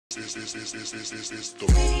Hey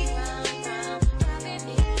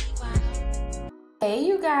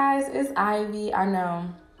you guys, it's Ivy. I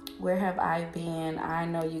know, where have I been? I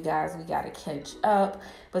know you guys, we gotta catch up.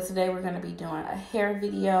 But today we're gonna be doing a hair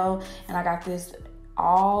video, and I got this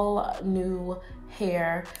all new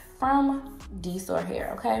hair from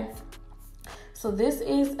DsoarHair, okay? So this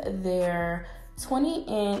is their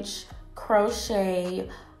 20-inch crochet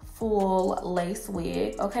full lace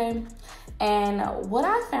wig, okay? And what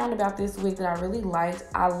I found about this wig that I really liked,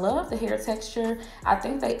 I love the hair texture. I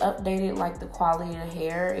think they updated like the quality of the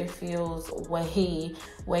hair. It feels way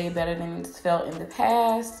better than it's felt in the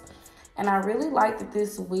past. And I really like that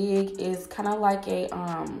this wig is kind of like a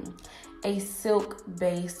silk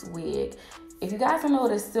base wig. If you guys don't know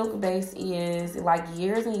what a silk base is, like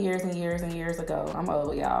years and years ago, I'm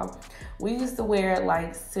old, y'all, we used to wear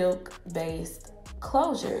like silk based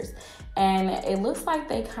closures, and it looks like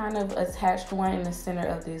they kind of attached one in the center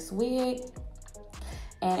of this wig,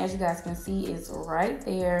 and as you guys can see, it's right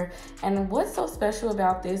there. And what's so special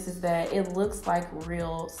about this is that it looks like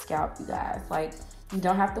real scalp, you guys. Like, you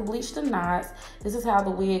don't have to bleach the knots. This is how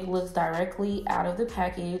the wig looks directly out of the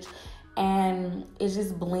package, and it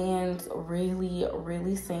just blends really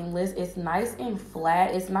seamless. It's nice and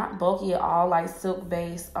flat. It's not bulky at all like silk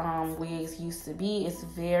based wigs used to be. It's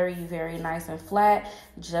very nice and flat,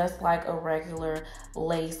 just like a regular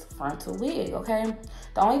lace frontal wig, okay?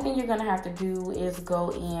 The only thing you're gonna have to do is go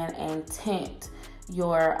in and tint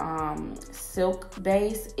your silk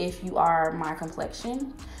base if you are my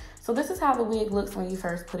complexion. So this is how the wig looks when you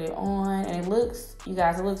first put it on, and it looks, you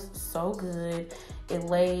guys, it looks so good. It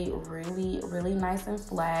laid really nice and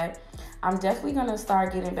flat. I'm definitely gonna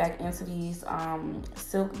start getting back into these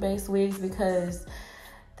silk based wigs because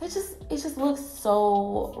it just looks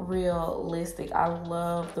so realistic. I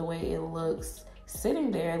love the way it looks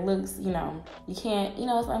sitting there. It looks, you know, you can't, you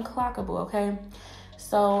know, it's unclockable, okay?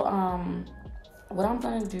 So what I'm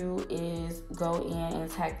gonna do is go in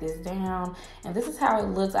and tack this down, and this is how it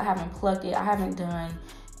looks. I haven't plucked it, I haven't done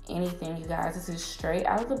anything, you guys. This is straight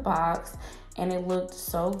out of the box, and it looked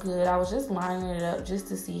so good. I was just lining it up just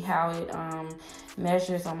to see how it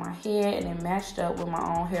measures on my head, and it matched up with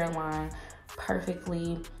my own hairline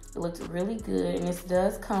perfectly. It looked really good, and this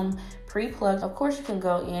does come pre-plucked. Of course, you can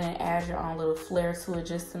go in and add your own little flair to it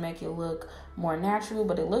just to make it look more natural,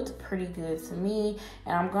 but it looked pretty good to me.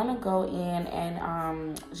 And I'm gonna go in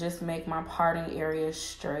and just make my parting area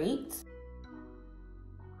straight.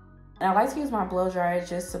 And I like to use my blow dryer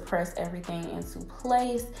just to press everything into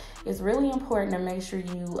place. It's really important to make sure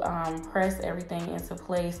you press everything into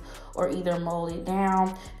place or either mold it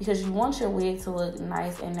down, because you want your wig to look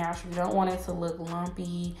nice and natural. You don't want it to look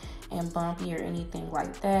lumpy and bumpy or anything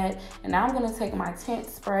like that. And now I'm gonna take my tint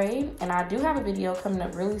spray, and I do have a video coming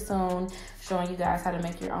up really soon showing you guys how to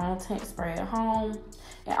make your own tint spray at home.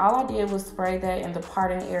 And all I did was spray that in the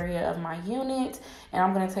parting area of my unit, and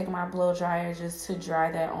I'm gonna take my blow dryer just to dry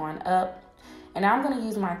that on up. And now I'm gonna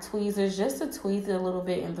use my tweezers just to tweeze it a little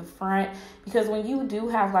bit in the front, because when you do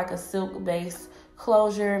have like a silk base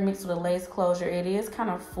closure mixed with a lace closure, it is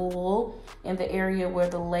kind of full in the area where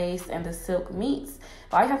the lace and the silk meets.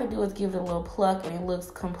 But all you have to do is give it a little pluck, and it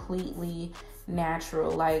looks completely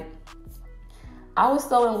natural. Like, I was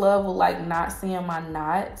so in love with like not seeing my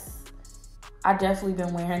knots. I definitely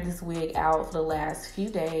been wearing this wig out for the last few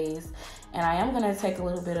days, and I am gonna take a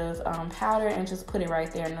little bit of powder and just put it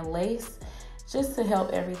right there in the lace just to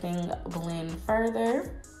help everything blend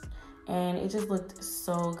further. And it just looked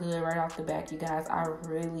so good right off the back, you guys. I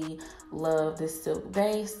really love this silk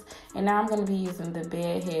base. And now I'm gonna be using the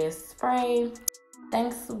bed head spray.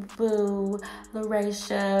 Thanks, boo,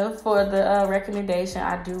 Larisha, for the recommendation.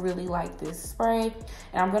 I do really like this spray.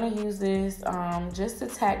 And I'm gonna use this just to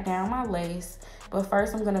tack down my lace. But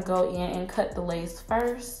first, I'm gonna go in and cut the lace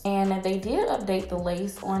first. And they did update the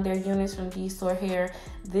lace on their units from DsoarHair.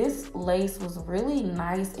 This lace was really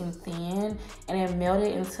nice and thin, and it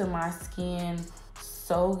melted into my skin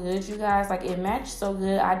so good, you guys. Like, it matched so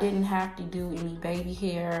good. I didn't have to do any baby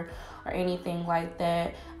hair or anything like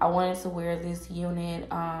that. I wanted to wear this unit,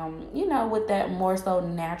 you know, with that more so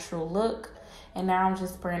natural look. And now I'm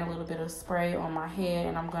just spraying a little bit of spray on my head,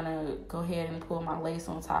 and I'm gonna go ahead and pull my lace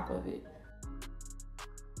on top of it.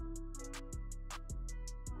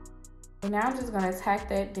 And now I'm just gonna tack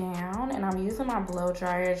that down, and I'm using my blow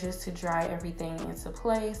dryer just to dry everything into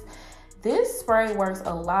place. This spray works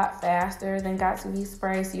a lot faster than Got2b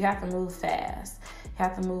spray, so you have to move fast. You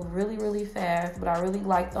have to move really fast, but I really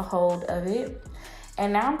like the hold of it.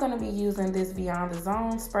 And now I'm going to be using this Beyond the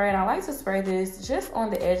Zone spray. And I like to spray this just on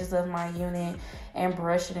the edges of my unit and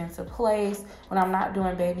brush it into place. When I'm not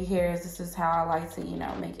doing baby hairs, this is how I like to, you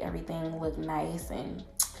know, make everything look nice and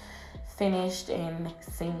finished and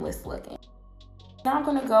seamless looking. Now I'm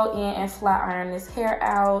gonna go in and flat iron this hair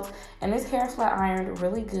out, and this hair flat ironed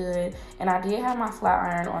really good. And I did have my flat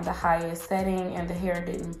iron on the highest setting, and the hair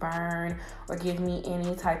didn't burn or give me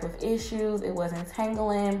any type of issues. It wasn't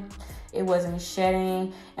tangling, it wasn't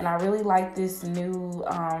shedding, and I really like this new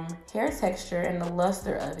hair texture and the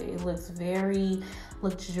luster of it. It looks very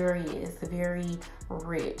luxurious, very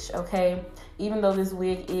rich, okay? Even though this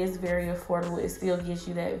wig is very affordable, it still gives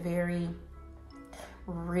you that very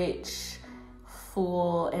rich,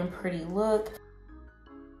 full and pretty look.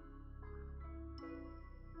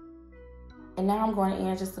 And now I'm going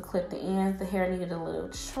in just to clip the ends. The hair needed a little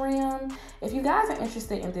trim. If you guys are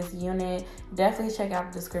interested in this unit, definitely check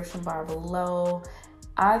out the description bar below.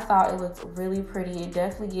 I thought it looked really pretty. It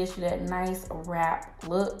definitely gives you that nice wrap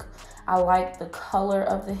look. I like the color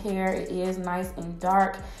of the hair. It is nice and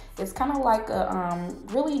dark. It's kind of like a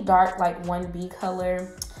really dark, like 1B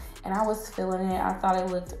color. And I was feeling it. I thought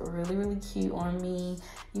it looked really, really cute on me.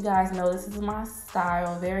 You guys know this is my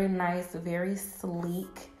style. Very nice, very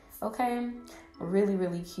sleek, okay? Really,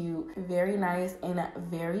 really cute. Very nice and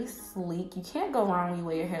very sleek. You can't go wrong when you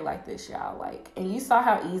wear your hair like this, y'all. Like, and you saw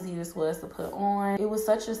how easy this was to put on. It was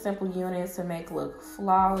such a simple unit to make look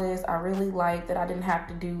flawless. I really like that I didn't have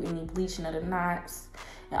to do any bleaching of the knots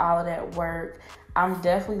and all of that work. I'm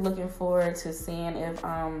definitely looking forward to seeing if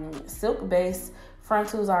silk-based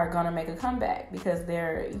frontals are gonna make a comeback, because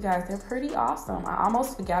they're pretty awesome. I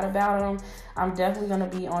almost forgot about them. I'm definitely gonna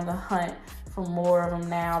be on the hunt for more of them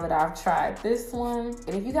now that I've tried this one.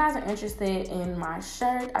 And if you guys are interested in my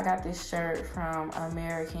shirt, I got this shirt from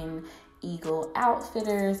American Eagle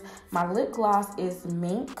Outfitters. My lip gloss is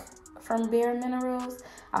Mink from Bare Minerals.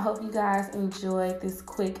 I hope you guys enjoyed this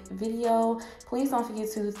quick video. Please don't forget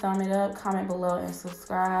to thumb it up, comment below, and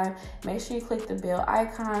subscribe. Make sure you click the bell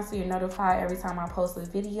icon so you're notified every time I post a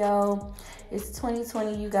video. It's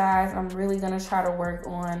 2020, you guys. I'm really gonna try to work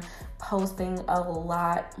on posting a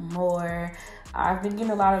lot more. I've been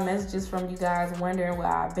getting a lot of messages from you guys wondering where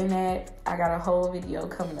I've been at. I got a whole video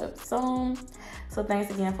coming up soon. So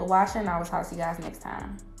thanks again for watching. I will talk to you guys next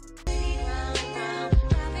time.